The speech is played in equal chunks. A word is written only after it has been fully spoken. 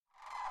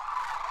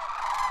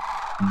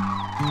From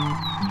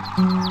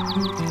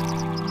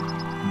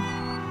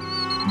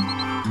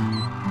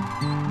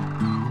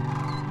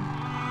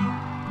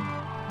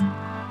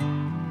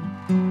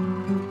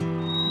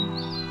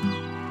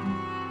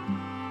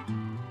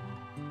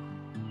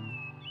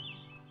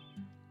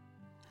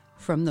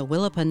the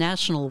Willapa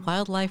National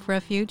Wildlife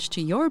Refuge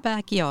to your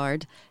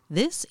backyard,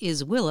 this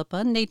is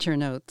Willapa Nature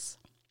Notes.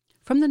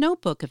 From the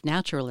notebook of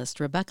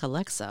naturalist Rebecca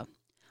Lexa,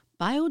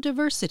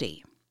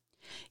 Biodiversity.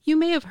 You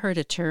may have heard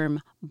a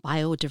term,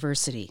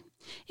 biodiversity.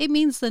 It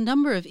means the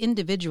number of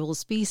individual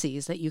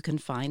species that you can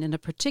find in a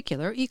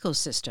particular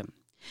ecosystem.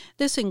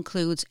 This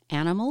includes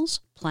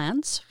animals,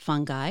 plants,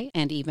 fungi,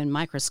 and even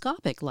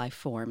microscopic life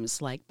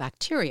forms like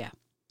bacteria.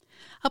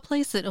 A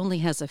place that only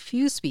has a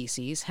few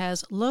species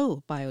has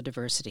low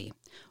biodiversity,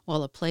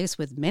 while a place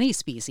with many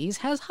species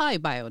has high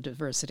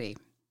biodiversity.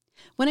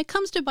 When it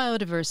comes to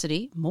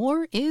biodiversity,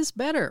 more is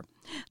better.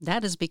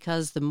 That is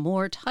because the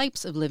more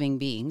types of living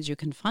beings you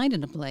can find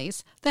in a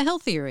place, the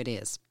healthier it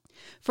is.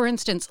 For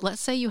instance,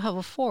 let's say you have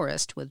a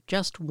forest with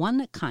just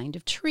one kind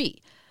of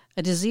tree.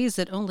 A disease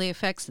that only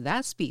affects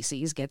that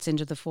species gets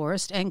into the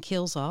forest and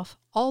kills off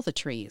all the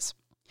trees.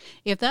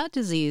 If that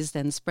disease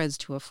then spreads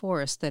to a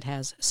forest that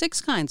has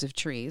 6 kinds of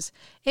trees,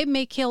 it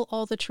may kill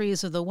all the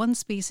trees of the one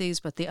species,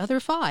 but the other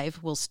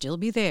 5 will still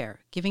be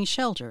there, giving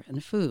shelter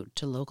and food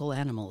to local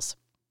animals.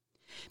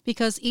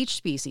 Because each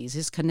species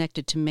is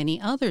connected to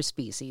many other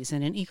species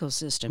in an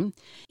ecosystem,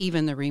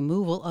 even the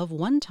removal of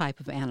one type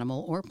of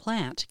animal or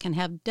plant can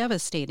have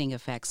devastating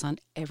effects on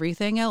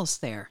everything else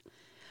there.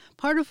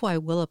 Part of why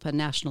Willapa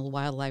National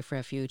Wildlife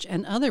Refuge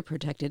and other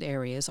protected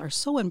areas are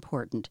so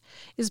important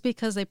is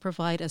because they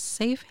provide a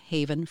safe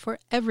haven for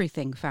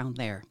everything found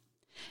there.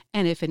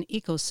 And if an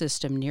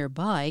ecosystem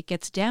nearby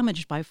gets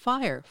damaged by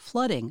fire,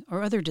 flooding,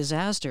 or other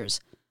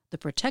disasters, the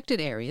protected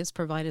areas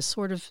provide a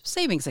sort of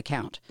savings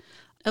account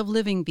of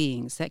living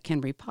beings that can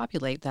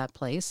repopulate that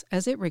place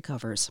as it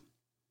recovers.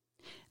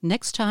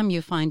 Next time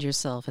you find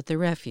yourself at the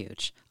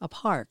refuge, a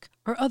park,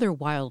 or other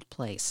wild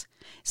place,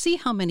 see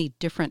how many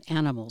different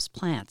animals,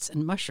 plants,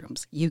 and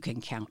mushrooms you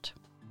can count.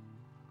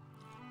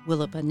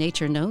 Willapa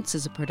Nature Notes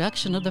is a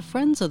production of the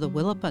Friends of the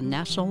Willapa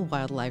National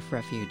Wildlife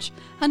Refuge.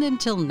 And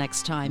until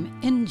next time,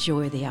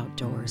 enjoy the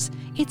outdoors.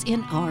 It's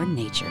in our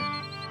nature.